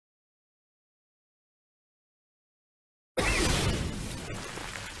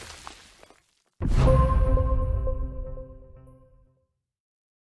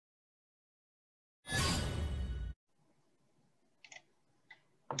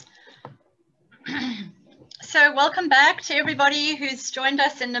So welcome back to everybody who's joined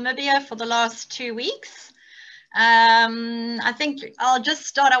us in Namibia for the last 2 weeks. I think I'll just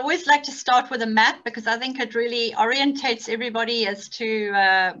start. I always like to start with a map because I think it really orientates everybody as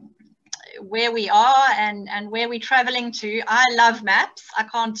to where we are and where we're traveling to. I love maps. I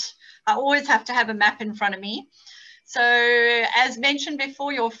always have to have a map in front of me. So as mentioned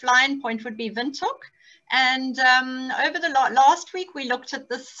before, your flying point would be Windhoek. And over the last week, we looked at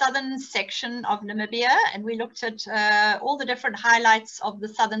the southern section of Namibia, and we looked at all the different highlights of the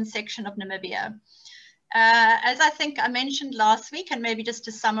southern section of Namibia. As I think I mentioned last week, and maybe just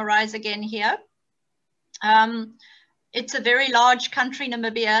to summarize again here, it's a very large country,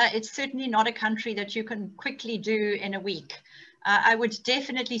 Namibia. It's certainly not a country that you can quickly do in a week. I would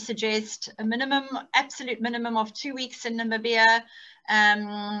definitely suggest a minimum, absolute minimum of 2 weeks in Namibia.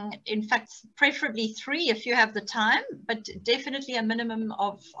 In fact, preferably 3 if you have the time, but definitely a minimum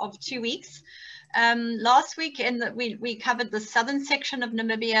of 2 weeks. Last week we covered the southern section of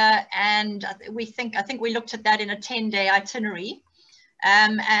Namibia, and I think we looked at that in a 10-day itinerary.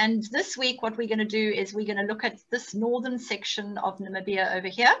 And this week what we're going to do is we're going to look at this northern section of Namibia over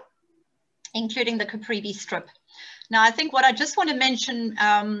here, including the Caprivi Strip. Now, I think what I just want to mention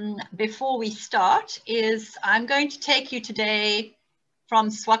before we start is I'm going to take you today from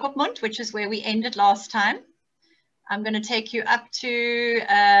Swakopmund, which is where we ended last time. I'm going to take you up to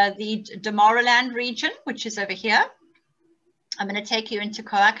the Damaraland region, which is over here. I'm going to take you into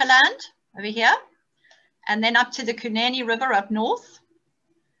Koakaland over here, and then up to the Kunene River up north.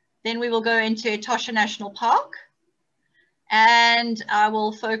 Then we will go into Etosha National Park, and I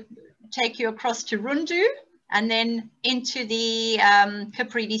will take you across to Rundu, and then into the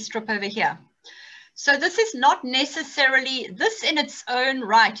Caprivi Strip over here. So this is not necessarily, this in its own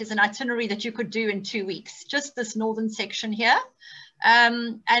right is an itinerary that you could do in 2 weeks, just this northern section here.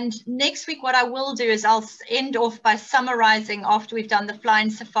 And next week what I will do is I'll end off by summarizing, after we've done the flying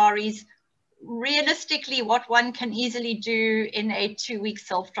safaris, realistically what one can easily do in a 2-week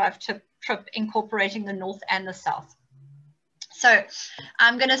self-drive trip incorporating the north and the south. So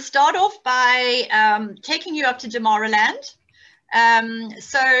I'm going to start off by taking you up to Damaraland.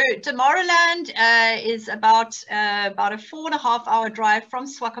 So Damaraland is about a 4.5-hour drive from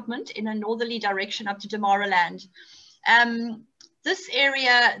Swakopmund in a northerly direction up to Damaraland. This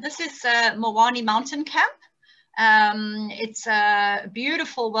area, this is Mawani Mountain Camp. It's a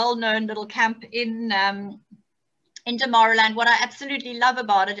beautiful, well-known little camp in Damaraland. What I absolutely love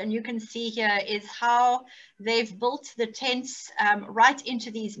about it, and you can see here, is how they've built the tents right into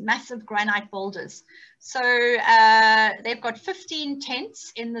these massive granite boulders. So they've got 15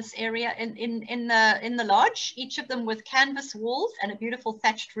 tents in this area, in the lodge, each of them with canvas walls and a beautiful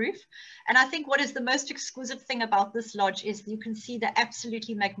thatched roof. And I think what is the most exquisite thing about this lodge is you can see the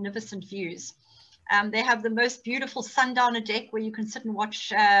absolutely magnificent views. They have the most beautiful sundowner deck where you can sit and watch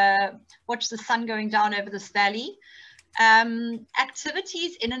the sun going down over this valley.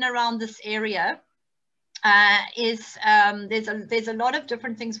 Activities in and around this area there's a lot of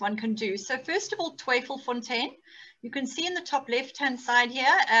different things one can do. So first of all, Twyfelfontein. You can see in the top left-hand side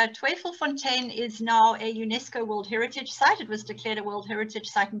here, Twyfelfontein is now a UNESCO World Heritage Site. It was declared a World Heritage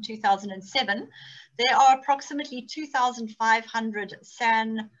Site in 2007. There are approximately 2,500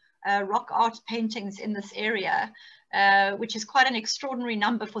 sand rock art paintings in this area, which is quite an extraordinary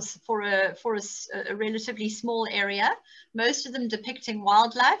number for a relatively small area. Most of them depicting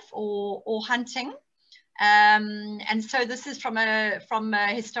wildlife or hunting. And so this is from a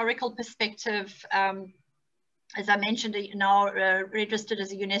historical perspective, as I mentioned, now registered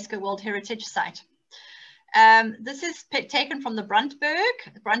as a UNESCO World Heritage Site. This is taken from the Brandberg.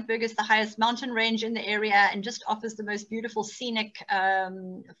 The Brandberg is the highest mountain range in the area and just offers the most beautiful scenic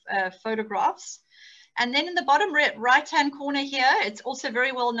photographs. And then in the bottom right-hand corner here, it's also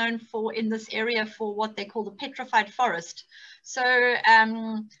very well known in this area for what they call the petrified forest. So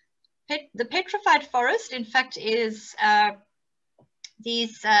the petrified forest, in fact, is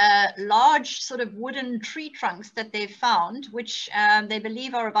these large sort of wooden tree trunks that they've found, which they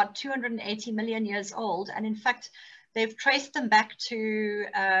believe are about 280 million years old. And in fact, they've traced them back to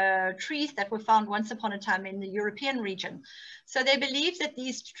trees that were found once upon a time in the European region. So they believe that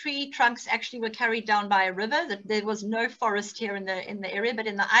these tree trunks actually were carried down by a river, that there was no forest here in the area, but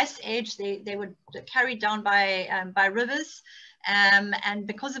in the Ice Age, they were carried down by rivers. And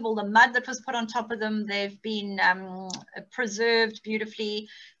because of all the mud that was put on top of them, they've been preserved beautifully.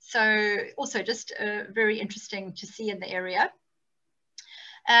 So also just very interesting to see in the area.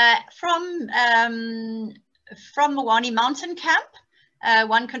 From Mawani Mountain Camp,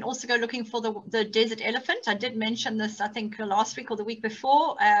 One can also go looking for the desert elephant. I did mention this, I think, last week or the week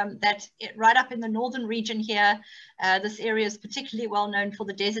before, that right up in the northern region here, this area is particularly well known for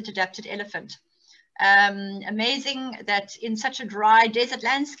the desert adapted elephant. Amazing that in such a dry desert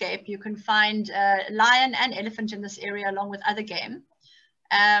landscape, you can find lion and elephant in this area along with other game.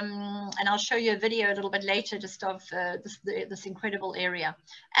 And I'll show you a video a little bit later just of this incredible area.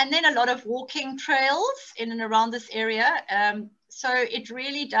 And then a lot of walking trails in and around this area. So it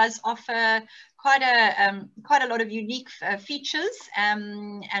really does offer quite a lot of unique features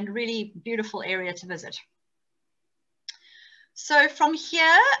and really beautiful area to visit. So from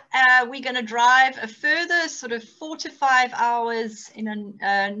here, we're going to drive a further sort of 4 to 5 hours in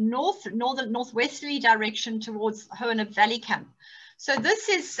a northwesterly direction towards Hoheneb Valley Camp. So this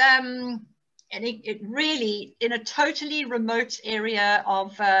is it really in a totally remote area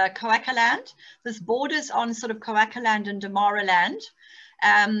of Khoekaland. This borders on sort of Khoekaland and Damara land.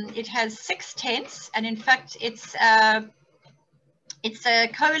 It has 6 tents, and in fact, it's a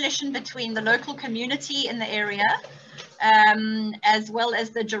coalition between the local community in the area, as well as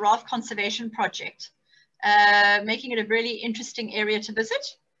the Giraffe Conservation Project, making it a really interesting area to visit.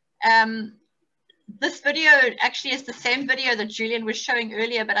 This video actually is the same video that Julian was showing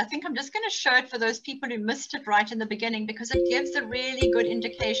earlier, but I think I'm just going to show it for those people who missed it right in the beginning, because it gives a really good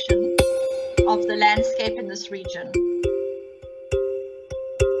indication of the landscape in this region.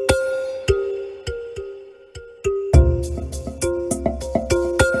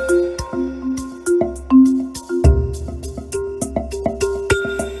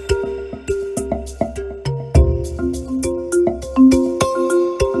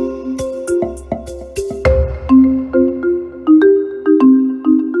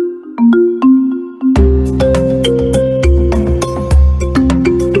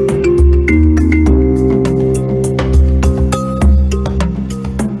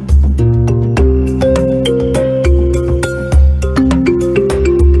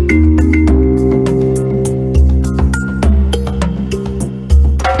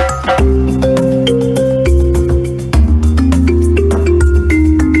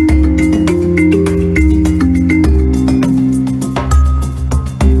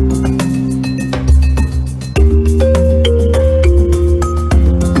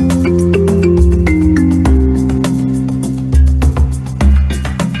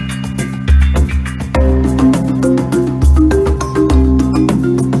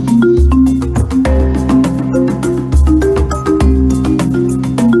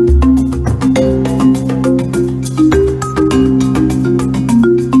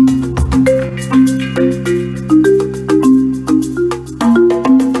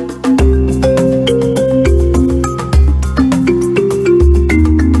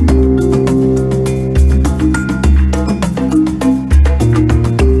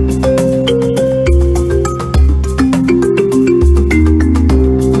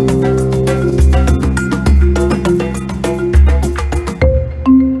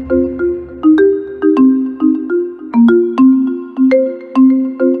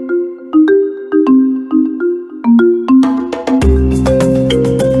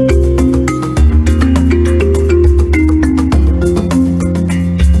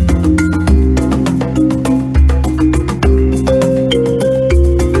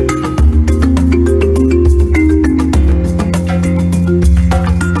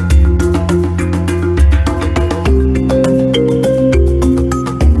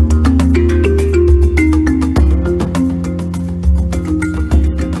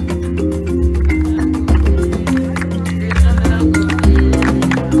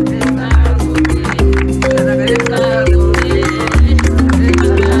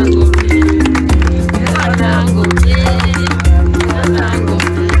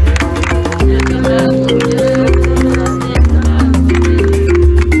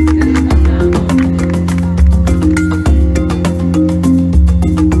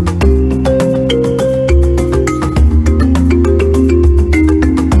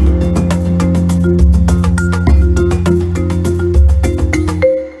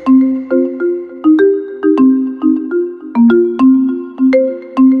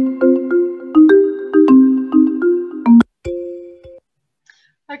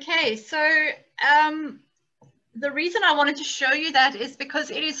 Okay, so the reason I wanted to show you that is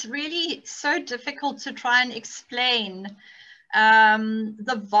because it is really so difficult to try and explain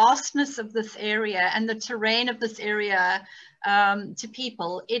the vastness of this area and the terrain of this area to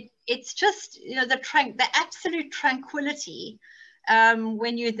people. It's just, you know, the absolute tranquility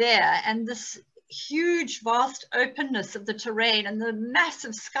when you're there, and this huge, vast openness of the terrain and the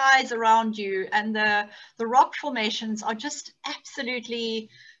massive skies around you, and the rock formations are just absolutely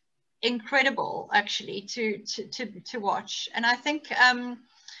incredible, actually, to watch. And I think,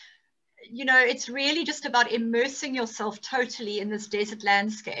 you know, it's really just about immersing yourself totally in this desert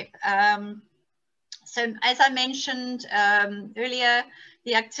landscape. So as I mentioned earlier,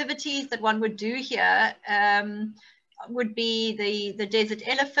 the activities that one would do here would be the desert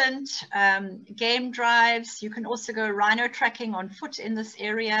elephant, game drives. You can also go rhino tracking on foot in this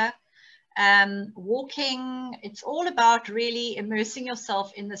area, walking. It's all about really immersing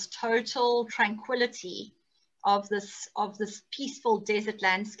yourself in this total tranquility of this peaceful desert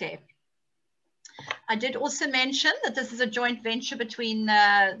landscape. I did also mention that this is a joint venture between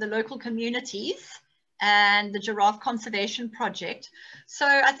the local communities and the Giraffe Conservation Project. So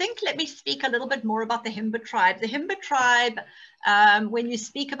I think, let me speak a little bit more about the Himba tribe. The Himba tribe, when you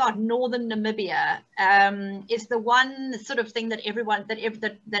speak about northern Namibia, is the one sort of thing that everyone,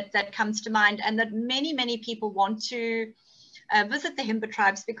 that comes to mind, and that many people want to visit the Himba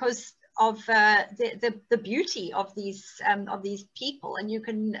tribes because of the beauty of these people. And you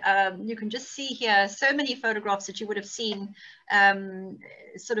can just see here so many photographs that you would have seen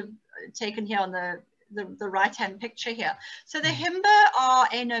sort of taken here on the right-hand picture here. So the Himba are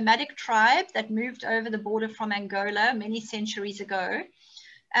a nomadic tribe that moved over the border from Angola many centuries ago.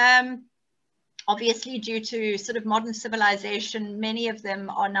 Obviously, due to sort of modern civilization, many of them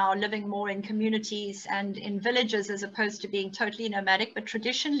are now living more in communities and in villages as opposed to being totally nomadic. But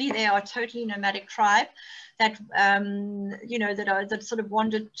traditionally, they are a totally nomadic tribe that, you know, that sort of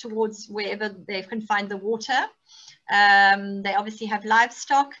wandered towards wherever they can find the water. They obviously have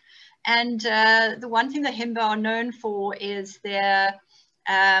livestock. And the one thing that Himba are known for is their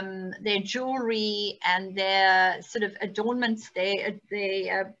jewelry and their sort of adornments. They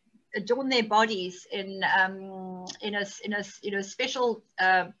adorn their bodies in a special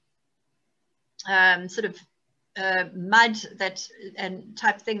sort of mud and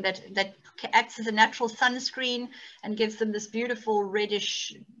type thing that acts as a natural sunscreen and gives them this beautiful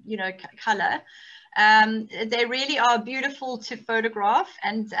reddish, you know, color. They really are beautiful to photograph,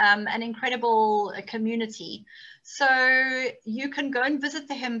 and an incredible community. So you can go and visit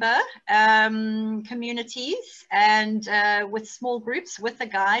the Himba communities, and with small groups, with a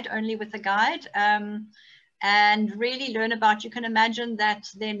guide, only with a guide, and really learn about. You can imagine that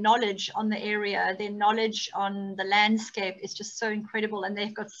their knowledge on the area, their knowledge on the landscape is just so incredible, and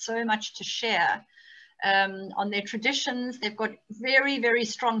they've got so much to share on their traditions. They've got very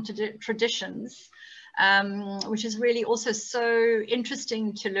strong traditions, which is really also so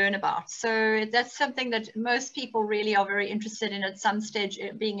interesting to learn about. So that's something that most people really are very interested in at some stage,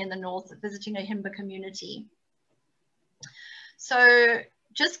 being in the north, visiting a Himba community. So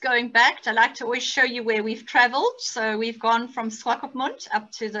just going back, I like to always show you where we've traveled. So we've gone from Swakopmund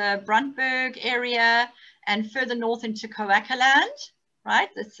up to the Brandberg area and further north into Coacaland, right?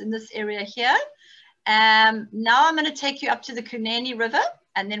 That's in this area here. Now I'm going to take you up to the Kunene River,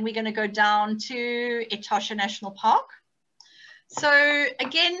 and then we're going to go down to Etosha National Park. So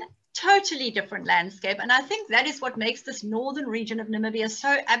again, totally different landscape. And I think that is what makes this northern region of Namibia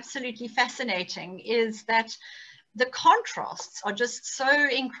so absolutely fascinating, is that the contrasts are just so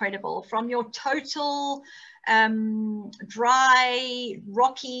incredible, from your total dry,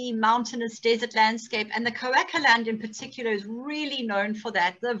 rocky, mountainous desert landscape. And the Coacaland in particular is really known for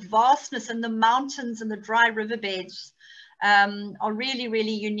that. The vastness and the mountains and the dry riverbeds are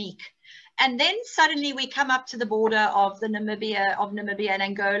really unique. And then suddenly we come up to the border of Namibia and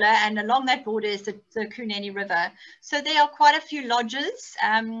Angola, and along that border is the Kunene River. So there are quite a few lodges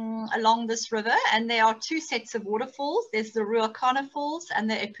along this river, and there are two sets of waterfalls. There's the Ruacana Falls and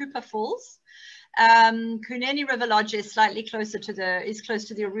the Epupa Falls. Kunene River Lodge is slightly closer to close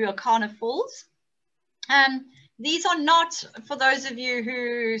to the Ruacana Falls. These are not, for those of you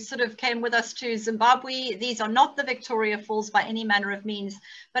who sort of came with us to Zimbabwe, these are not the Victoria Falls by any manner of means.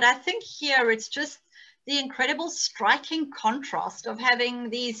 But I think here it's just the incredible striking contrast of having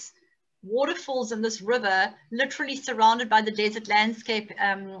these waterfalls in this river literally surrounded by the desert landscape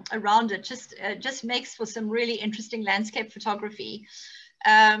around it. Just makes for some really interesting landscape photography.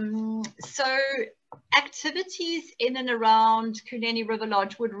 So activities in and around Kunene River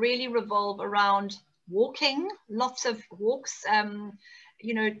Lodge would really revolve around walking, lots of walks,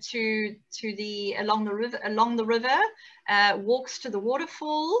 you know, along the river, walks to the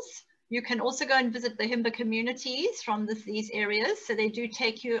waterfalls. You can also go and visit the Himba communities from these areas. So they do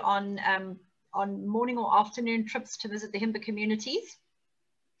take you on morning or afternoon trips to visit the Himba communities.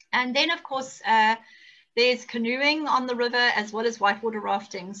 And then, of course, There's canoeing on the river as well as whitewater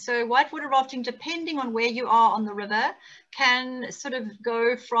rafting. So whitewater rafting, depending on where you are on the river, can sort of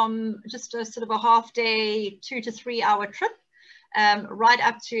go from just a sort of a half day, 2 to 3 hour trip, right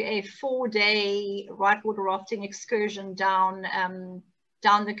up to a 4-day whitewater rafting excursion down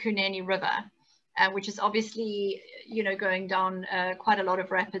the Kunene River, which is obviously, you know, going down quite a lot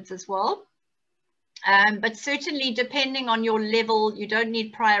of rapids as well. But certainly depending on your level, you don't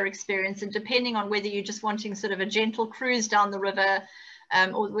need prior experience, and depending on whether you're just wanting sort of a gentle cruise down the river,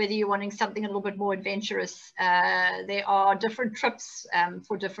 or whether you're wanting something a little bit more adventurous, there are different trips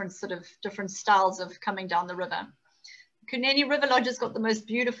for different styles of coming down the river. Kunene River Lodge has got the most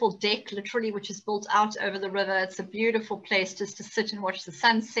beautiful deck, literally, which is built out over the river. It's a beautiful place just to sit and watch the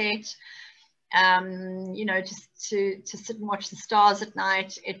sunset. You know, just to sit and watch the stars at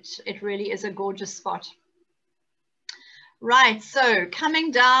night. It really is a gorgeous spot. Right, so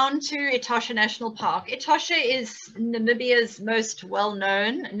coming down to Etosha National Park. Etosha is Namibia's most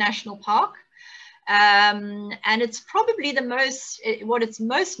well-known national park. And it's probably what it's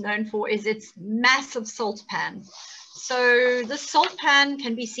most known for is its massive salt pan. So the salt pan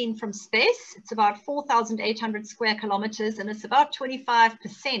can be seen from space. It's about 4,800 square kilometers, and it's about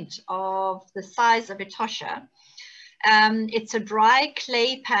 25% of the size of Etosha. It's a dry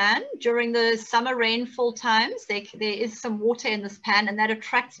clay pan. During the summer rainfall times, there is some water in this pan, and that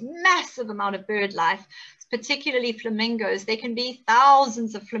attracts massive amount of bird life, particularly flamingos. There can be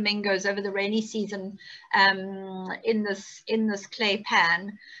thousands of flamingos over the rainy season in this clay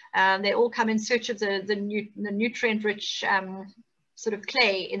pan. They all come in search of the nutrient-rich sort of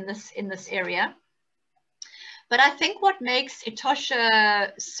clay in this area. But I think what makes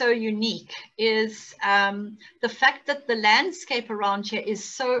Etosha so unique is the fact that the landscape around here is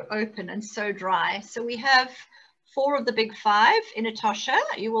so open and so dry. So we have 4 of the big 5 in Etosha.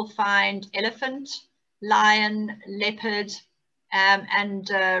 You will find elephant, lion, leopard, and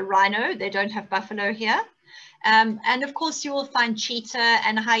rhino. They don't have buffalo here. And of course, you will find cheetah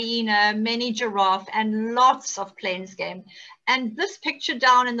and hyena, many giraffe, and lots of plains game. And this picture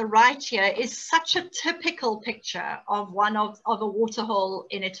down in the right here is such a typical picture of a waterhole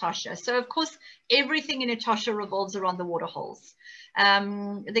in Etosha. So of course, everything in Etosha revolves around the waterholes.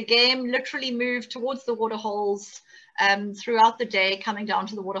 The game literally move towards the waterholes throughout the day, coming down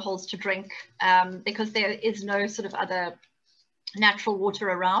to the waterholes to drink, because there is no sort of other natural water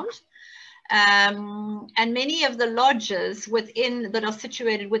around. And many of the lodges that are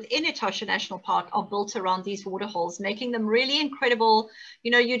situated within Etosha National Park are built around these waterholes, making them really incredible.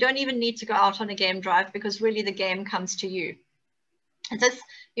 You know, you don't even need to go out on a game drive, because really the game comes to you. And this,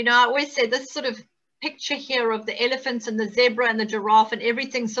 you know, I always say this sort of picture here of the elephants and the zebra and the giraffe and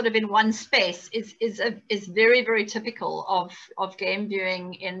everything sort of in one space is very, very typical of game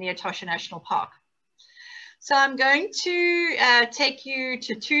viewing in the Etosha National Park. So I'm going to take you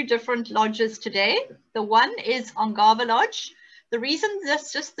to 2 different lodges today. The one is Ongava Lodge. The reason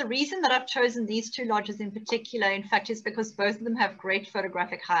that I've chosen these 2 lodges in particular, in fact, is because both of them have great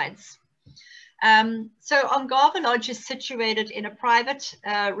photographic hides. So Ongava Lodge is situated in a private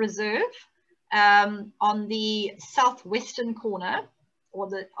reserve on the southwestern corner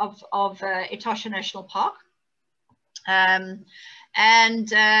of Etosha National Park.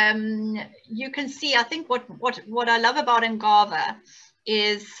 You can see, I think what I love about Ongava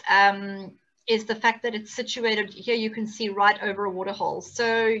is the fact that it's situated here. You can see right over a waterhole,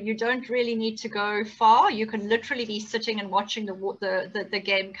 so you don't really need to go far. You can literally be sitting and watching the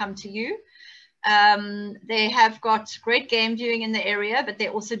game come to you. They have got great game viewing in the area, but they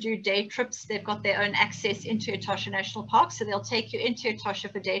also do day trips. They've got their own access into Etosha National Park, so they'll take you into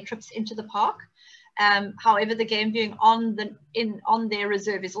Etosha for day trips into the park. However, the game viewing on their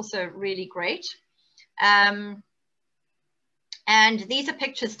reserve is also really great. And these are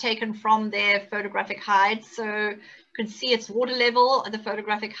pictures taken from their photographic hide. So you can see it's water level, the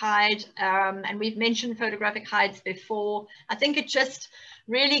photographic hide. And we've mentioned photographic hides before. I think it just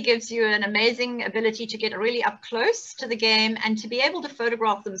really gives you an amazing ability to get really up close to the game and to be able to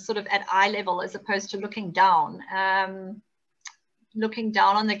photograph them sort of at eye level as opposed to looking down. Looking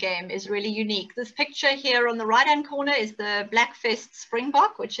down on the game is really unique. This picture here on the right hand corner is the Blackfest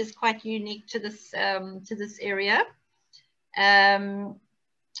Springbok, which is quite unique to this area. Yeah,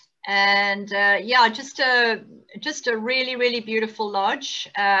 just a really, really beautiful lodge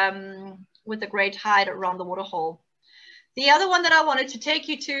with a great hide around the waterhole. The other one that I wanted to take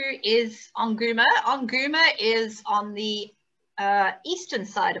you to is Onguma. Onguma is on the eastern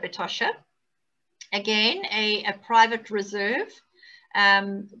side of Etosha. Again, a private reserve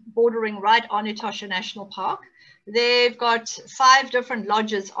bordering right on Etosha National Park. They've got 5 different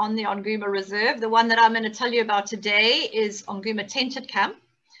lodges on the Onguma Reserve. The one that I'm going to tell you about today is Onguma Tented Camp.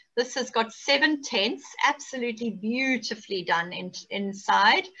 This has got 7 tents, absolutely beautifully done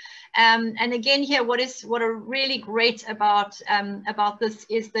inside. And again here, what are really great about this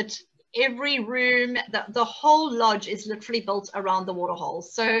is that every room, the whole lodge is literally built around the waterhole.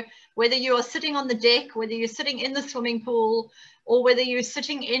 So whether you are sitting on the deck, whether you're sitting in the swimming pool, or whether you're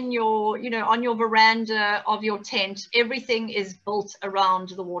sitting in your, on your veranda of your tent, everything is built around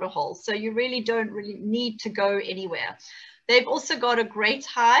the waterhole. So you really don't need to go anywhere. They've also got a great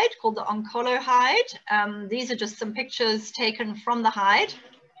hide called the Onkolo hide. These are just some pictures taken from the hide.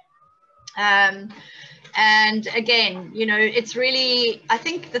 And again, it's really, I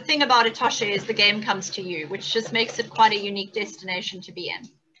think the thing about Etosha is the game comes to you, which just makes it quite a unique destination to be in.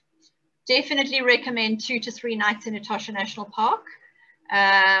 Definitely recommend 2 to 3 nights in Etosha National Park.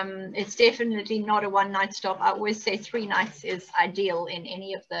 It's definitely not a one-night stop. I always say 3 nights is ideal in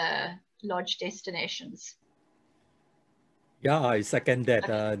any of the lodge destinations. Yeah, I second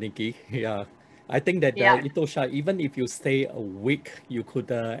that, Nikki. Yeah, I think that Etosha, even if you stay a week, you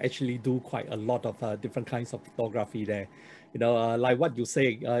could actually do quite a lot of different kinds of photography there. Like what you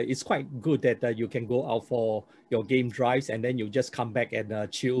say, it's quite good that you can go out for your game drives and then you just come back and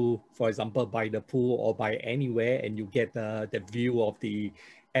chill, for example, by the pool or by anywhere, and you get the view of the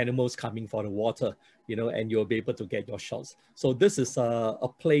animals coming for the water, and you'll be able to get your shots. So this is a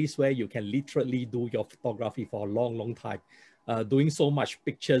place where you can literally do your photography for a long, long time. Doing so much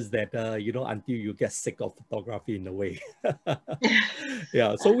pictures that, until you get sick of photography in a way.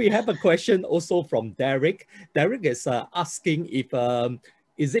 Yeah, so we have a question also from Derek. Derek is asking if,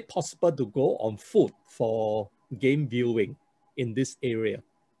 is it possible to go on foot for game viewing in this area?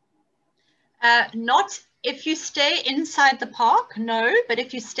 Not if you stay inside the park, no, but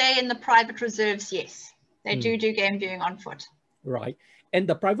if you stay in the private reserves, yes. They do game viewing on foot. Right. And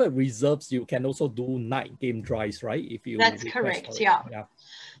the private reserves, you can also do night game drives, right? If you That's correct, yeah.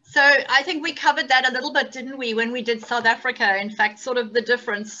 So I think we covered that a little bit, didn't we, when we did South Africa, in fact, sort of the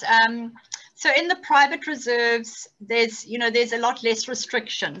difference. So in the private reserves, there's a lot less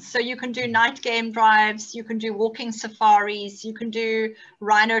restrictions. So you can do night game drives, you can do walking safaris, you can do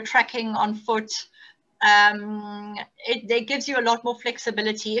rhino tracking on foot. It gives you a lot more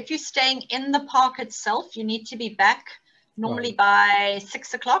flexibility. If you're staying in the park itself, you need to be back normally by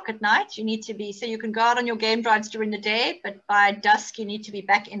 6 o'clock at night. You need to be, so you can go out on your game drives during the day, but by dusk you need to be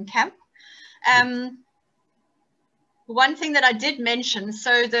back in camp. One thing that I did mention,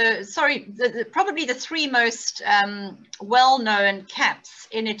 so probably the 3 most well-known camps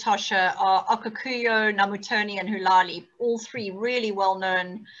in Etosha are Okakuyo, Namutoni, and Hulali. All 3 really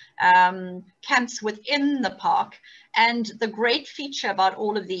well-known camps within the park. And the great feature about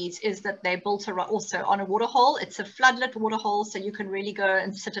all of these is that they're built also on a waterhole. It's a floodlit waterhole, so you can really go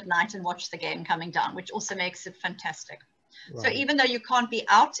and sit at night and watch the game coming down, which also makes it fantastic. Right. So even though you can't be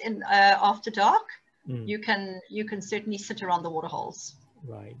out in after dark, you can certainly sit around the waterholes.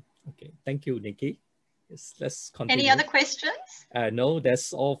 Right. Okay. Thank you, Nikki. Yes, let's continue. Any other questions? No,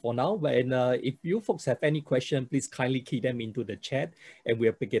 that's all for now. And if you folks have any question, please kindly key them into the chat and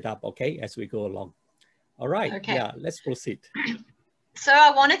we'll pick it up, okay, as we go along. All right. Okay. Yeah, let's proceed. So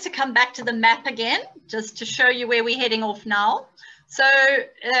I wanted to come back to the map again, just to show you where we're heading off now. So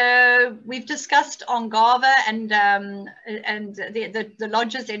we've discussed Ongava and the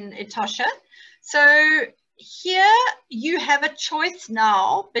lodges in Etosha. So here you have a choice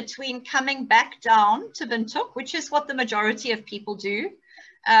now between coming back down to Windhoek, which is what the majority of people do.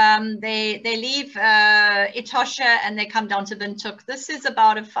 They leave Etosha and they come down to Windhoek. This is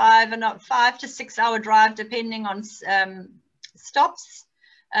about a 5 to 6 hour drive, depending on stops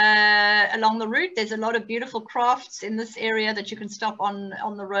along the route. There's a lot of beautiful crafts in this area that you can stop on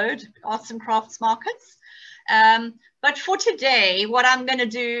the road, arts and crafts markets. But for today, what I'm going to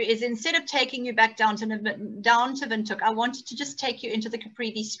do is, instead of taking you back down to Windhoek, I wanted to just take you into the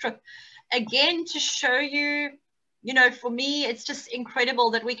Caprivi Strip again to show you, for me, it's just incredible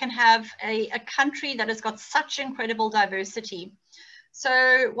that we can have a country that has got such incredible diversity.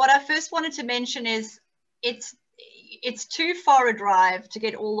 So what I first wanted to mention is it's too far a drive to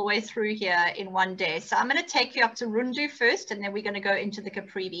get all the way through here in one day. So I'm going to take you up to Rundu first, and then we're going to go into the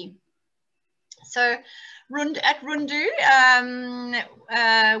Caprivi. So at Rundu,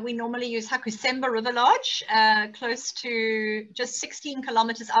 we normally use Hakusemba River Lodge, close to just 16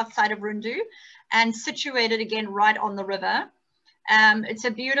 kilometers outside of Rundu, and situated again right on the river. It's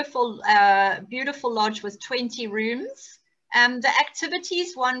a beautiful, beautiful lodge with 20 rooms. The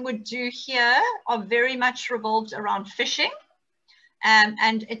activities one would do here are very much revolved around fishing.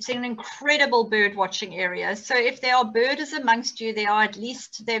 and it's an incredible bird watching area. So if there are birders amongst you, there are at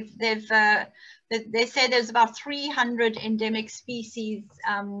least, they say there's about 300 endemic species,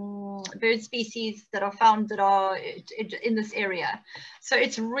 bird species that are found that are in this area. So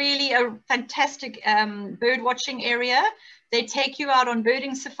it's really a fantastic bird watching area. They take you out on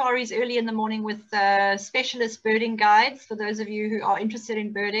birding safaris early in the morning with specialist birding guides for those of you who are interested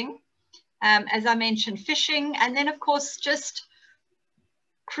in birding. As I mentioned, fishing, and then of course just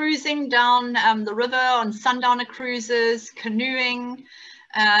cruising down the river on sundowner cruises, canoeing,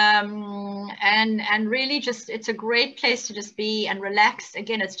 and really just, it's a great place to just be and relax.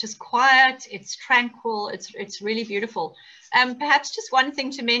 Again, it's just quiet, it's tranquil, it's really beautiful. Perhaps just one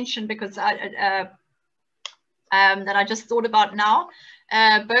thing to mention, because that I just thought about now,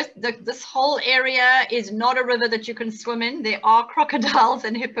 this whole area is not a river that you can swim in. There are crocodiles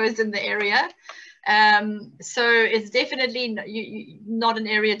and hippos in the area. So it's definitely not an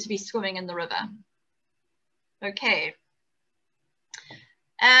area to be swimming in the river. Okay.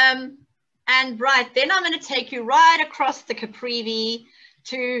 And right, then I'm going to take you right across the Caprivi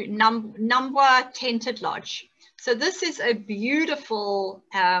to Nambwa Tented Lodge. So this is a beautiful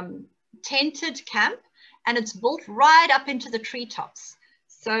tented camp, and it's built right up into the treetops.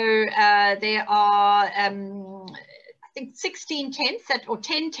 So there are, I think 16 tents or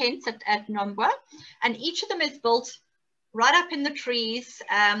 10 tents at Nambwa, and each of them is built right up in the trees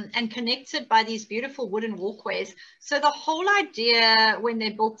and connected by these beautiful wooden walkways. So the whole idea when they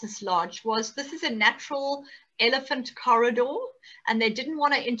built this lodge was this is a natural elephant corridor, and they didn't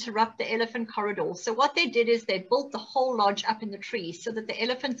want to interrupt the elephant corridor. So what they did is they built the whole lodge up in the trees so that the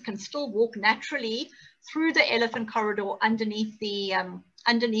elephants can still walk naturally through the elephant corridor underneath the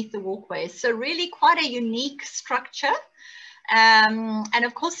walkways. So really quite a unique structure. And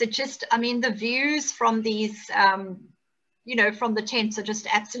of course, it just, I mean, the views from these, you know, from the tents are just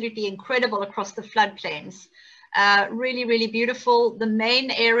absolutely incredible across the floodplains. Really, really beautiful. The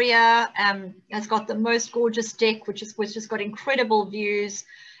main area has got the most gorgeous deck, which has got incredible views.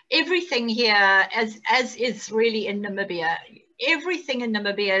 Everything here, as is really in Namibia, everything in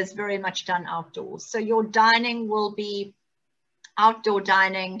Namibia is very much done outdoors. So your dining will be outdoor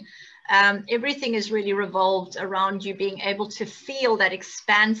dining. Everything is really revolved around you being able to feel that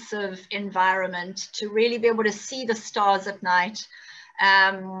expansive environment, to really be able to see the stars at night,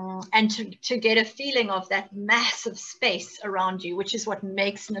 and to get a feeling of that massive space around you, which is what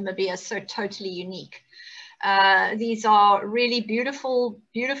makes Namibia so totally unique. These are really beautiful,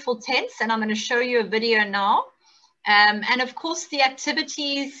 beautiful tents, and I'm going to show you a video now. And of course, the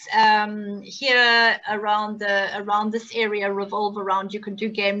activities here around this area revolve around, you can do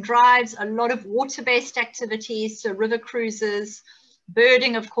game drives, a lot of water-based activities, so river cruises.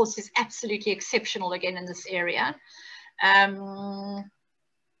 Birding, of course, is absolutely exceptional again in this area.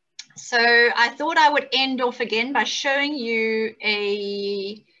 So I thought I would end off again by showing you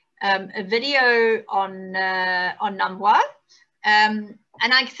a video on Nambwa.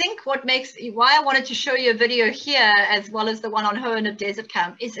 And I think why I wanted to show you a video here as well as the one on Hohenab Desert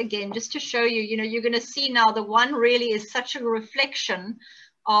Camp is, again, just to show you, you know, you're going to see now the one really is such a reflection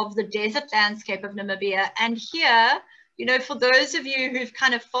of the desert landscape of Namibia. And here, you know, for those of you who've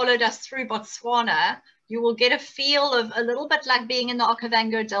kind of followed us through Botswana, you will get a feel of a little bit like being in the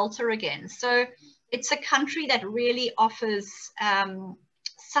Okavango Delta again. So it's a country that really offers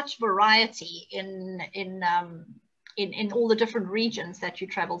such variety in all the different regions that you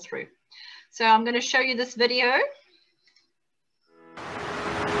travel through. So I'm going to show you this video.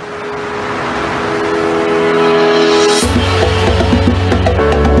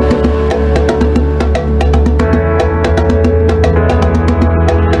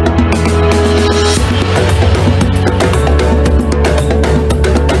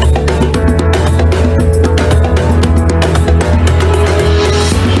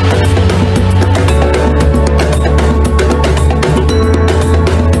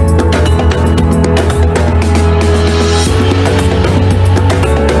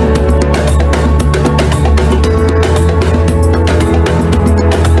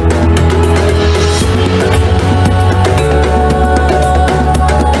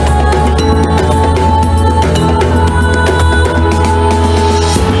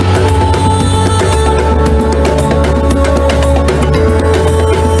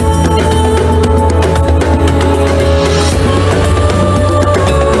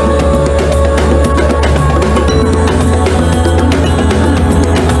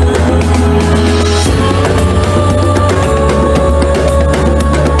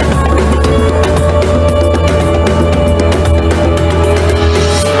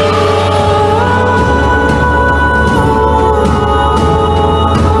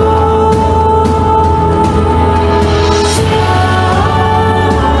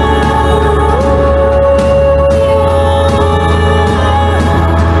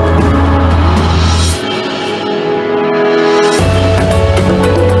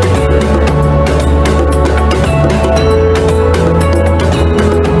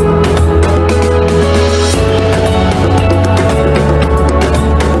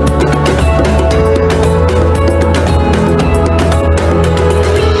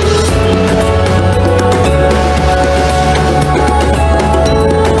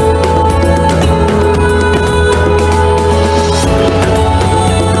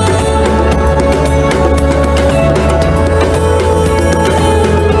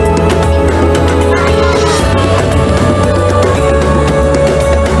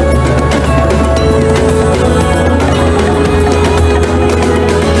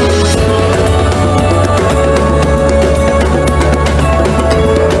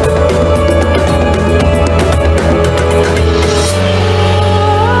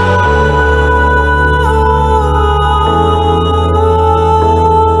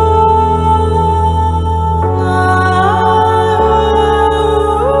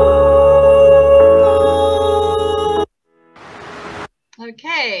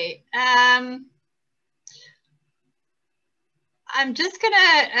 I'm just going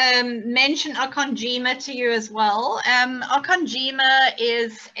to mention Okonjima to you as well. Okonjima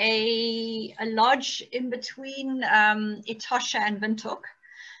is a lodge in between Etosha and Windhoek.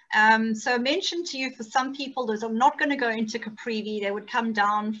 So I mentioned to you, for some people that are not going to go into Caprivi, they would come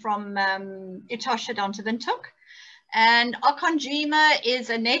down from Etosha down to Windhoek. And Okonjima is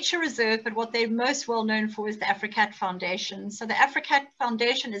a nature reserve, but what they're most well known for is the Africat Foundation. So the Africat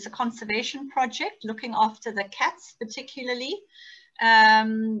Foundation is a conservation project looking after the cats, particularly,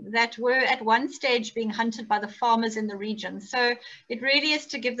 that were at one stage being hunted by the farmers in the region. So it really is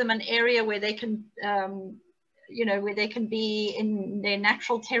to give them an area where they can, where they can be in their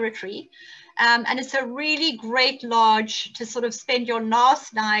natural territory. And it's a really great lodge to sort of spend your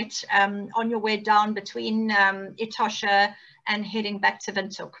last night on your way down between Etosha and heading back to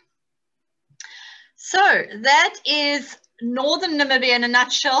Windhoek. So that is northern Namibia in a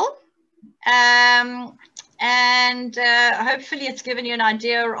nutshell. Hopefully it's given you an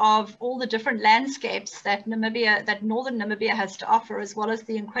idea of all the different landscapes that northern Namibia has to offer, as well as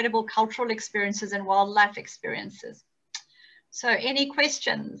the incredible cultural experiences and wildlife experiences. So any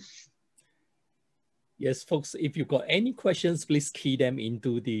questions? Yes, folks, if you've got any questions, please key them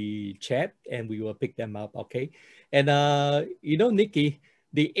into the chat and we will pick them up, okay? And, Nikki,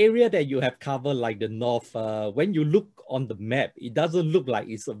 the area that you have covered, like the north, when you look on the map, it doesn't look like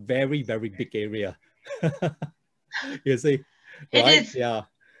it's a very, very big area. You see, right? It is. Yeah.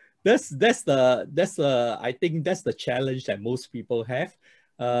 I think that's the challenge that most people have.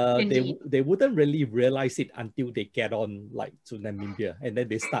 They wouldn't really realize it until they get on like to Namibia, and then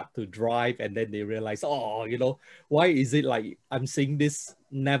they start to drive, and then they realize, oh, why is it like I'm seeing this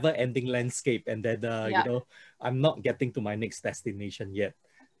never-ending landscape, and then I'm not getting to my next destination yet.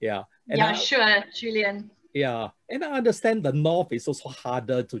 Yeah. And sure, Julian. Yeah, and I understand the north is also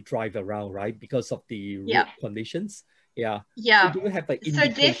harder to drive around, right? Because of the road conditions. Yeah. Yeah. So do you have an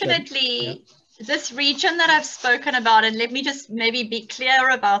indication? So definitely this region that I've spoken about, and let me just maybe be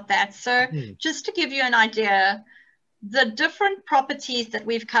clear about that. So just to give you an idea, the different properties that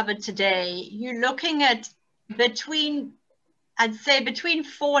we've covered today, you're looking at I'd say between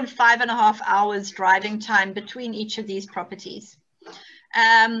 4 and 5.5 hours driving time between each of these properties.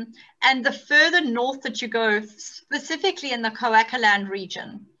 And the further north that you go, specifically in the Coacaland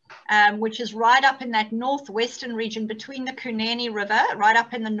region, which is right up in that northwestern region between the Kunene River, right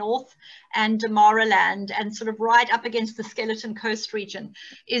up in the north, and Damaraland, and sort of right up against the Skeleton Coast region,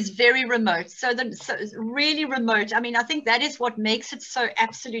 is very remote. So it's really remote. I mean, I think that is what makes it so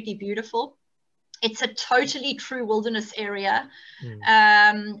absolutely beautiful. It's a totally true wilderness area.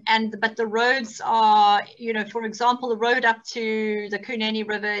 But the roads are, for example, the road up to the Kunene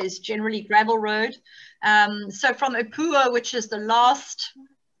River is generally gravel road. So from Upua, which is the last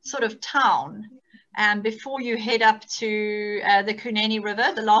sort of town, before you head up to the Kunene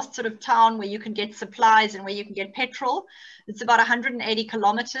River, the last sort of town where you can get supplies and where you can get petrol, it's about 180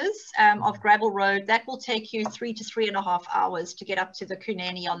 kilometers of gravel road. That will take you 3 to 3.5 hours to get up to the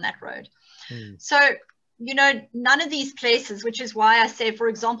Kunene on that road. So, none of these places, which is why I say, for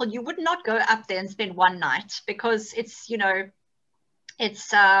example, you would not go up there and spend one night, because it's,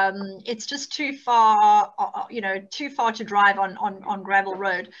 it's just too far, too far to drive on gravel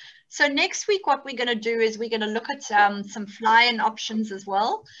road. So next week, what we're going to do is we're going to look at some fly-in options as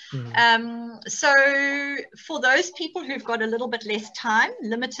well. So for those people who've got a little bit less time,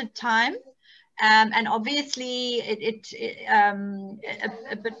 limited time, and obviously a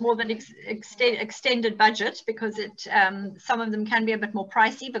bit more of an extended budget, because some of them can be a bit more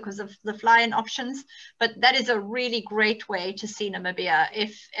pricey because of the fly-in options, but that is a really great way to see Namibia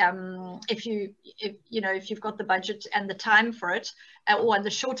if you've got the budget and the time for it, or the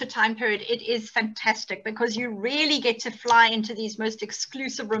shorter time period. It is fantastic because you really get to fly into these most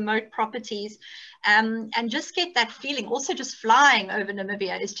exclusive remote properties. And just get that feeling. Also, just flying over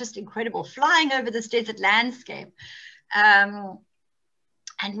Namibia is just incredible. Flying over this desert landscape, and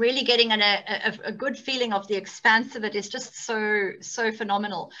really getting a good feeling of the expanse of it is just so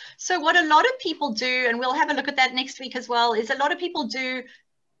phenomenal. So what a lot of people do, and we'll have a look at that next week as well, is a lot of people do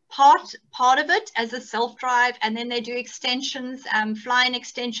part of it as a self-drive, and then they do extensions, flying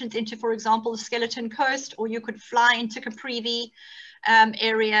extensions into, for example, the Skeleton Coast, or you could fly into Caprivi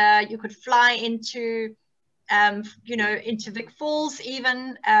area. You could fly into into Vic Falls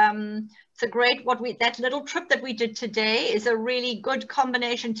even. It's a great, that little trip that we did today is a really good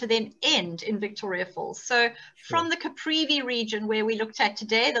combination to then end in Victoria Falls. So from the Caprivi region where we looked at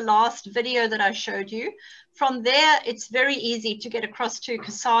today, the last video that I showed you, from there it's very easy to get across to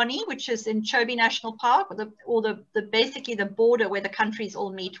Kasane, which is in Chobe National Park, or basically the border where the countries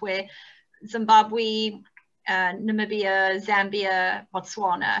all meet, where Zimbabwe, Namibia, Zambia,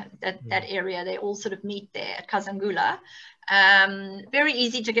 Botswana, that area, they all sort of meet there at Kazangula. Very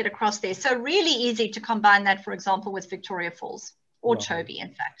easy to get across there. So really easy to combine that, for example, with Victoria Falls or Toby,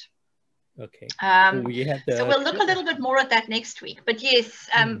 in fact. Okay. So we'll look a little bit more at that next week. But yes,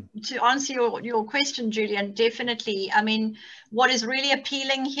 to answer your question, Julian, definitely. I mean, what is really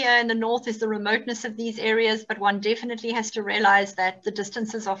appealing here in the north is the remoteness of these areas, but one definitely has to realize that the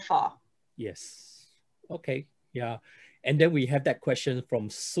distances are far. Yes. Okay. Yeah. And then we have that question from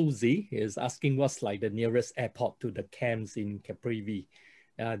Susie, is asking what's like the nearest airport to the camps in Caprivi.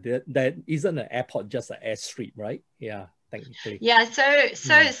 That isn't an airport, just an airstrip, right? Yeah. Technically. Yeah, so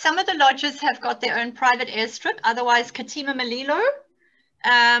some of the lodges have got their own private airstrip. Otherwise, Katima Malilo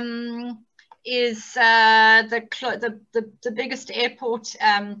is the biggest airport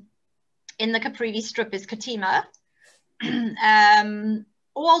in the Caprivi Strip is Katima.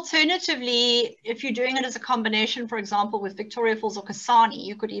 Or alternatively, if you're doing it as a combination, for example, with Victoria Falls or Kasane,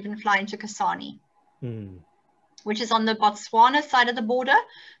 you could even fly into Kasane, which is on the Botswana side of the border,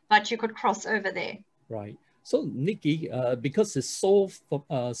 but you could cross over there. Right. So Nikki, because it's so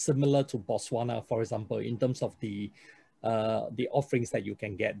similar to Botswana, for example, in terms of the offerings that you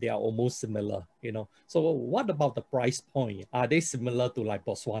can get, they are almost similar, you know. So what about the price point? Are they similar to like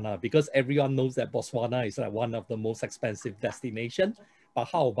Botswana? Because everyone knows that Botswana is like one of the most expensive destinations. But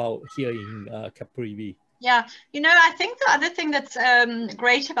how about here in Caprivi? Yeah, you know, I think the other thing that's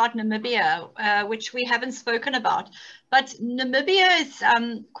great about Namibia, which we haven't spoken about, but Namibia is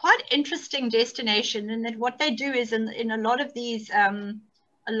quite interesting destination, and that what they do is in a lot of these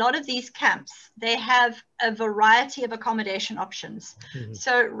camps, they have a variety of accommodation options.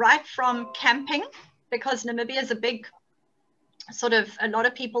 So right from camping, because Namibia is a big sort of, a lot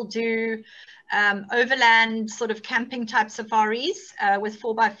of people do overland sort of camping type safaris with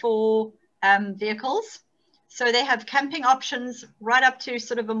 4x4 vehicles. So they have camping options right up to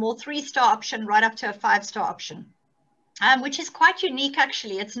sort of a more 3-star option, right up to a 5-star option, which is quite unique,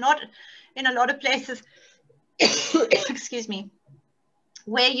 actually. It's not in a lot of places, excuse me,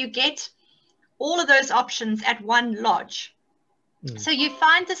 where you get all of those options at one lodge. So you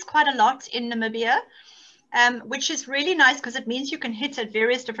find this quite a lot in Namibia, which is really nice because it means you can hit at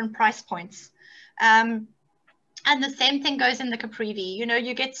various different price points. And the same thing goes in the Caprivi. You know,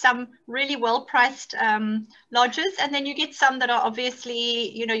 you get some really well-priced lodges, and then you get some that are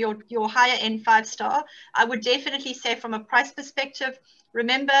obviously, you know, your higher end 5-star. I would definitely say from a price perspective,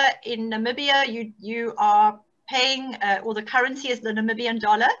 remember in Namibia, you are paying, or the currency is the Namibian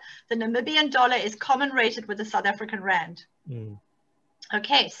dollar. The Namibian dollar is common rated with the South African rand.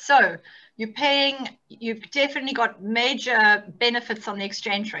 Okay, so you've definitely got major benefits on the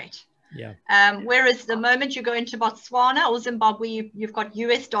exchange rate. Yeah. Whereas the moment you go into Botswana or Zimbabwe, you've got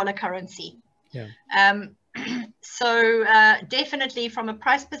US dollar currency. Yeah. So definitely from a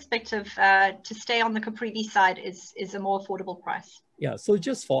price perspective, to stay on the Caprivi side is a more affordable price. Yeah. So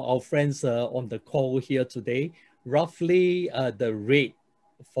just for our friends on the call here today, roughly the rate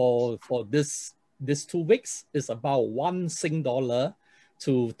for this 2 weeks is about $1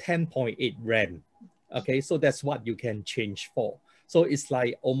 to 10.8 rand. Okay, so that's what you can change for. So it's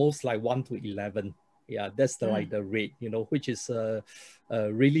like almost like 1 to 11. Yeah, that's the like the rate, you know, which is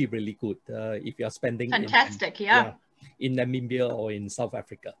really, really good if you're spending fantastic, in Namibia or in South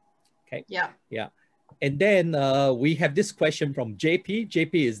Africa. Okay. Yeah. Yeah. And then we have this question from JP.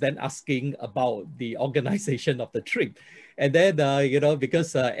 JP is then asking about the organization of the trip. And then, you know,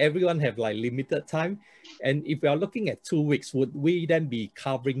 because everyone have like limited time. And if we are looking at 2 weeks, would we then be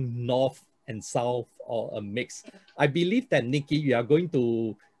covering North and South or a mix? I believe that, Nikki, you are going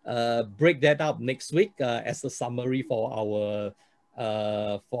to break that up next week as a summary for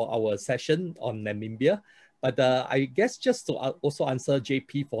our session on Namibia. But I guess just to also answer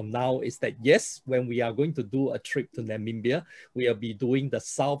JP for now is that yes, when we are going to do a trip to Namibia, we will be doing the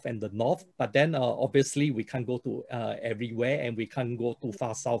south and the north. But then obviously we can't go to everywhere, and we can't go too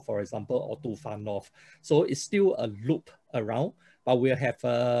far south, for example, or too far north. So it's still a loop around, but we'll have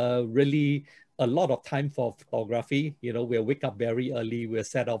really a lot of time for photography. You know, we'll wake up very early, we'll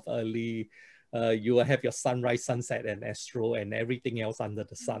set off early. You will have your sunrise, sunset, and astro, and everything else under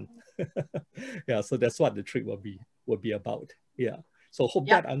the sun. Yeah, so that's what the trip will be about. Yeah. So hope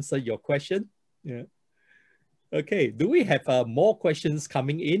that answered your question. Yeah. Okay. Do we have more questions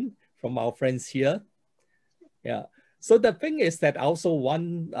coming in from our friends here? Yeah. So the thing is that I also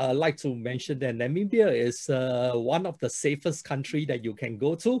like to mention that Namibia is one of the safest country that you can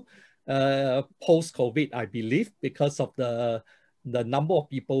go to post-COVID, I believe, because of the the number of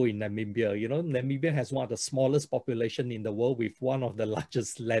people in Namibia. You know, Namibia has one of the smallest population in the world with one of the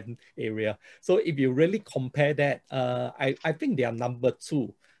largest land area. So if you really compare that, I think they are number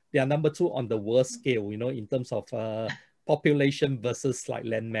two. They are number two on the world scale, you know, in terms of population versus like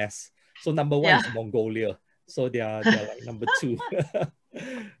land mass. So number one is Mongolia. So they're like number two.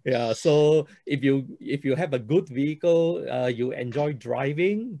 Yeah. So if you have a good vehicle, you enjoy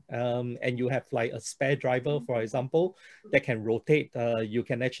driving, and you have like a spare driver, for example, that can rotate, you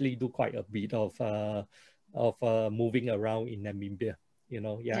can actually do quite a bit of moving around in Namibia. You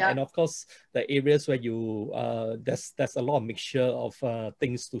know, yeah. And of course, the areas where you there's a lot of mixture of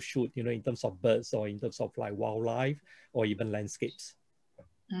things to shoot, you know, in terms of birds or in terms of like wildlife or even landscapes.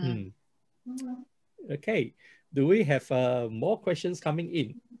 Okay, do we have more questions coming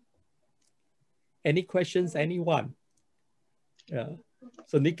in? Any questions, anyone? Yeah.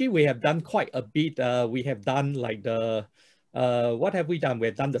 So Nikki, we have done quite a bit. We have done like the, what have we done?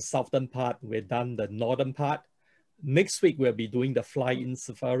 We've done the southern part, we've done the northern part. Next week, we'll be doing the fly-in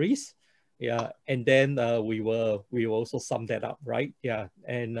safaris. Yeah, and then we will also sum that up, right? Yeah,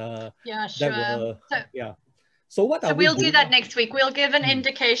 and yeah, sure. So what are we we'll do that next week. We'll give an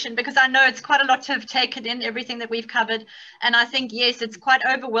indication, because I know it's quite a lot to have taken in, everything that we've covered. And I think, yes, it's quite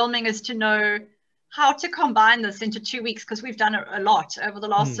overwhelming as to know how to combine this into 2 weeks, because we've done a lot over the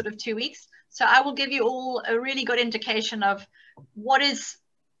last sort of 2 weeks. So I will give you all a really good indication of what is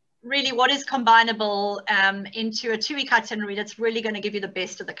combinable into a 2-week itinerary that's really going to give you the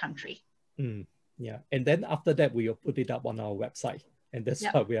best of the country. Yeah, and then after that, we will put it up on our website, and that's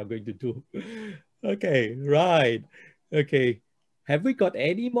what we are going to do. Okay, right. Okay, have we got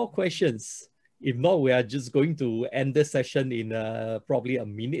any more questions? If not, we are just going to end this session in probably a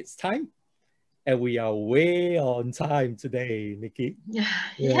minute's time. And we are way on time today, Nikki. Yeah.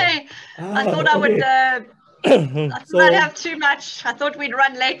 Yay. I thought I would not have too much. I thought we'd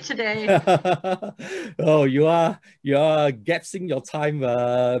run late today. Oh, you are guessing your time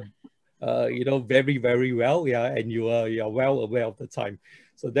you know, very, very well. Yeah, and you are well aware of the time.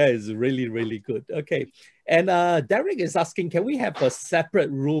 So that is really, really good. Okay. And Derek is asking, can we have a separate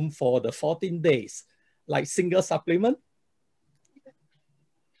room for the 14 days, like single supplement?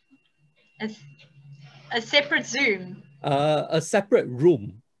 A separate Zoom? A separate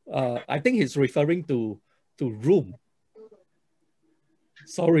room. I think he's referring to room.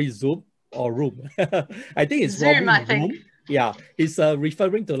 Sorry, Zoom or room. I think it's Zoom, probably I think. room. Yeah, he's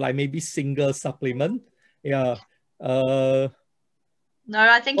referring to like maybe single supplement. Yeah. No,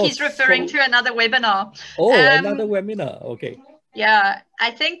 I think he's referring to another webinar. Oh, another webinar. Okay. Yeah,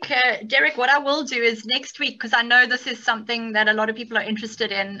 I think, Derek, what I will do is next week, because I know this is something that a lot of people are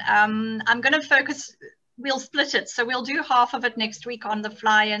interested in, I'm going to focus, we'll split it. So we'll do half of it next week on the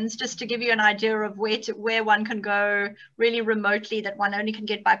fly-ins, just to give you an idea of where one can go really remotely, that one only can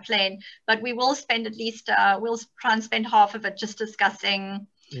get by plane. But we will spend at least, we'll try and spend half of it just discussing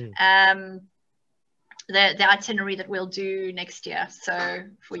the itinerary that we'll do next year. So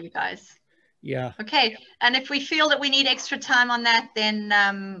for you guys. Yeah. Okay. And if we feel that we need extra time on that, then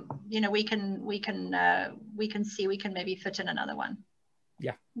you know, we can see, we can maybe fit in another one.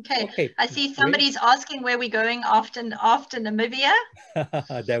 Yeah. Okay. I see somebody's asking where we're going after Namibia.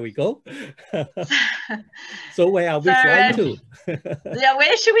 There we go. So where are we flying to? Yeah,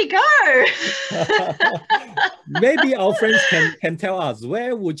 where should we go? Maybe our friends can tell us,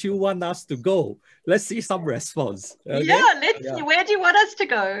 where would you want us to go? Let's see some response. Okay? Yeah, let's see. Where do you want us to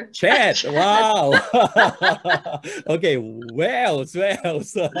go? Chat. Wow. Okay, where else?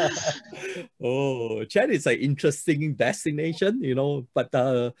 Oh, Chad is an interesting destination, you know, but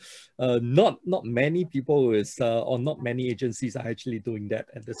not many people or not many agencies are actually doing that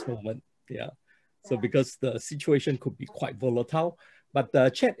at this moment. Yeah. So because the situation could be quite volatile, but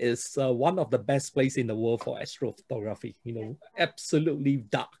Chad is one of the best places in the world for astrophotography. You know, absolutely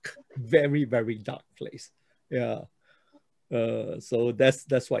dark, very, very dark place. Yeah. So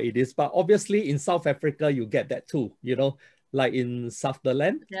that's what it is. But obviously in South Africa, you get that too, you know, like in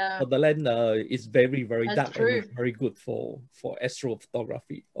Sutherland. Yeah. Sutherland is very, very dark and it's very good for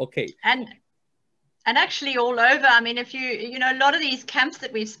astrophotography. Okay. And actually all over, I mean, if you know, a lot of these camps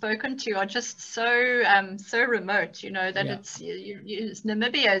that we've spoken to are just so remote, you know, that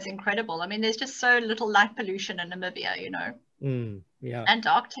Namibia is incredible. I mean, there's just so little light pollution in Namibia, you know. Yeah.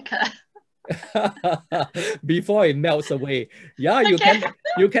 Antarctica. Before it melts away. Yeah,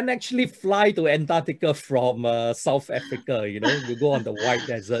 you can actually fly to Antarctica from South Africa, you know, you go on the white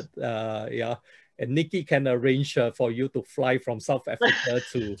desert. Yeah. And Nikki can arrange for you to fly from South Africa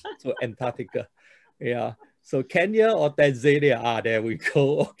to Antarctica. Yeah. So Kenya or Tanzania, there we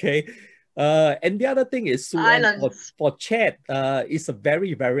go. Okay. And the other thing is, Sue Ann, Islands. for Chad, it's a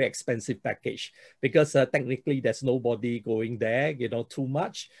very, very expensive package because technically there's nobody going there, you know, too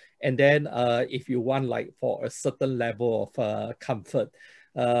much. And then if you want like for a certain level of comfort,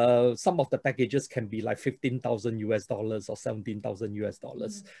 some of the packages can be like 15,000 US dollars or 17,000 US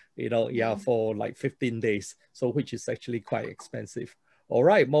dollars, you know, yeah, for like 15 days. So which is actually quite expensive. All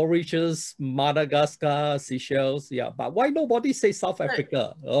right, Mauritius, Madagascar, Seychelles. Yeah, but why nobody say South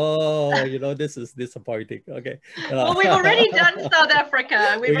Africa? Oh, you know, this is disappointing. Okay. Well, we've already done South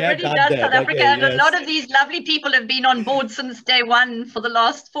Africa. We've already done South Africa. Okay, and a lot of these lovely people have been on board since day one for the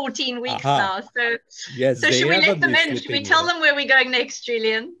last 14 weeks now. So, yes, should we let them in? Should we tell them where we're going next,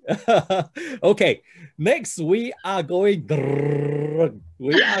 Julian? Okay, next we are going to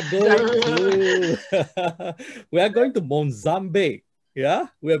we are going to Mozambique. Yeah,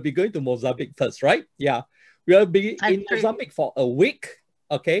 we'll be going to Mozambique first, right? Yeah, we'll be in Mozambique for a week,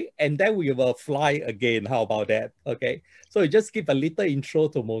 okay, and then we will fly again. How about that? Okay, so you just give a little intro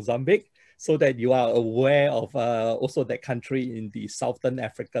to Mozambique so that you are aware of also that country in the Southern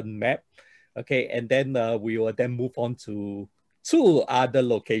African map, okay, and then we will then move on to two other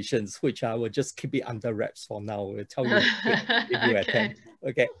locations, which I will just keep it under wraps for now. We'll tell you if you attend.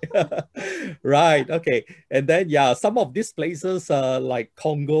 Okay. Right. Okay. And then, yeah, some of these places like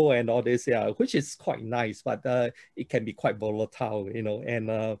Congo and all this, yeah, which is quite nice, but it can be quite volatile, you know,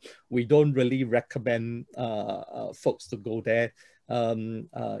 and we don't really recommend folks to go there.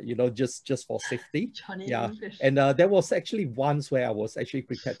 You know, just for safety. Yeah. And there was actually once where I was actually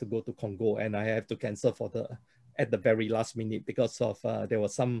prepared to go to Congo and I have to cancel at the very last minute because of there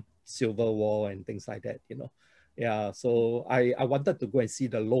was some civil war and things like that, you know. Yeah, so I wanted to go and see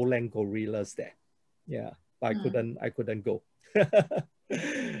the lowland gorillas there. Yeah, but I couldn't go.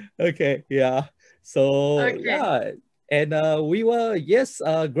 Okay, yeah. So yeah, and we were, yes,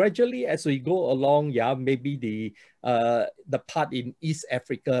 gradually as we go along, yeah, maybe the part in East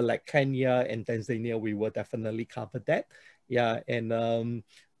Africa like Kenya and Tanzania, we will definitely cover that. Yeah, and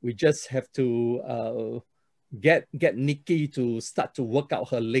we just have to get Nikki to start to work out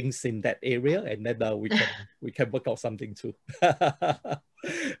her links in that area, and then we can work out something too.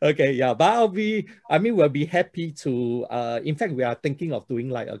 Okay, yeah, but we'll be happy to, in fact, we are thinking of doing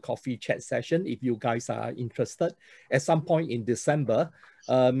like a coffee chat session if you guys are interested at some point in December.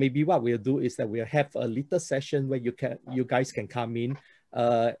 Maybe what we'll do is that we'll have a little session where you guys can come in.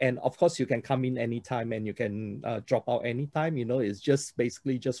 And of course, you can come in anytime and you can drop out anytime. You know, it's just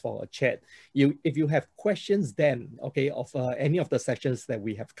basically just for a chat. If you have questions then, okay, of any of the sessions that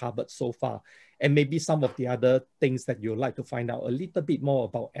we have covered so far, and maybe some of the other things that you'd like to find out a little bit more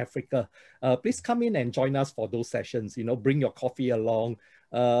about Africa, please come in and join us for those sessions. You know, bring your coffee along.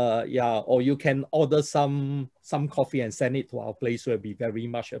 Yeah, or you can order some coffee and send it to our place. Will be very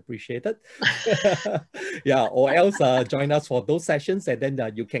much appreciated. Yeah, or else join us for those sessions, and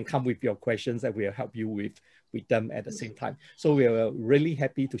then you can come with your questions and we'll help you with them at the same time. So we're really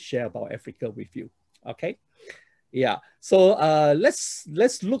happy to share about Africa with you. Okay. Yeah, so let's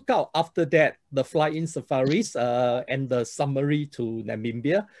look out after that, the fly-in safaris and the summary to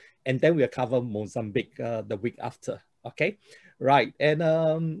Namibia, and then we'll cover Mozambique the week after. Okay, right. And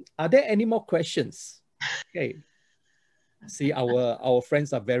are there any more questions? Okay. See, our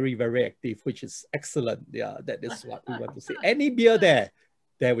friends are very, very active, which is excellent. Yeah, that is what we want to see. Any beer there?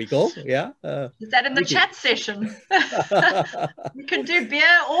 There we go. Yeah. Is that in the chat session? You can do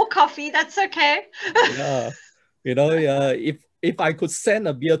beer or coffee. That's okay. Yeah. You know, if I could send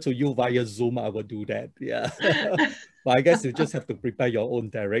a beer to you via Zoom, I would do that. Yeah. But I guess you just have to prepare your own,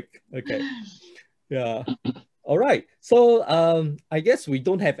 Derek. Okay. Yeah. All right. So I guess we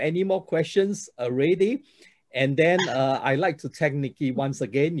don't have any more questions already. And then I like to thank Nikki once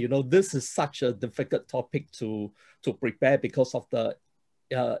again. You know, this is such a difficult topic to prepare because of the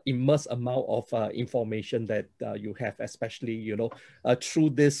immense amount of information that you have, especially, you know, through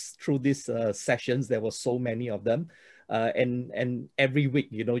these sessions. There were so many of them. And every week,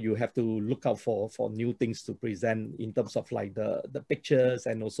 you know, you have to look out for new things to present in terms of like the pictures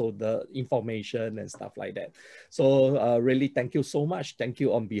and also the information and stuff like that. So really, thank you so much. Thank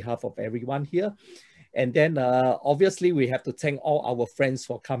you on behalf of everyone here. And then obviously we have to thank all our friends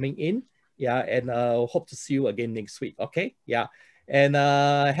for coming in. Yeah, and hope to see you again next week. Okay, yeah. And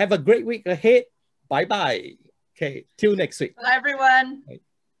have a great week ahead. Bye-bye. Okay, till next week. Bye, everyone. Right.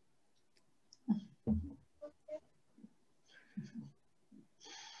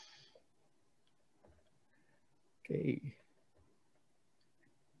 Okay.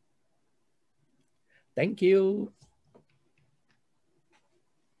 Thank you.